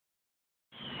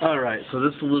Alright, so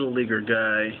this little leaguer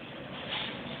guy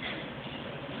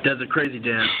does a crazy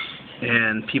dance,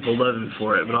 and people love him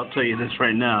for it, but I'll tell you this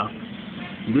right now.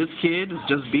 This kid is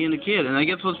just being a kid, and I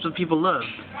guess that's what people love.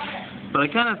 But I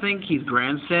kind of think he's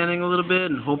grandstanding a little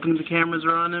bit and hoping the cameras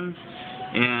are on him,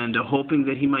 and hoping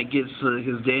that he might get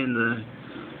his day in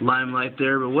the limelight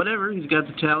there, but whatever, he's got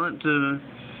the talent to...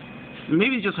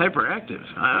 Maybe he's just hyperactive.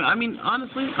 I mean,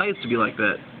 honestly, I used to be like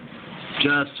that.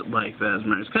 Just like that.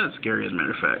 It's kind of scary, as a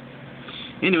matter of fact.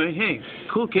 Anyway, hey,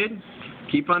 cool kid.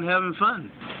 Keep on having fun.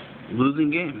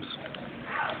 Losing games.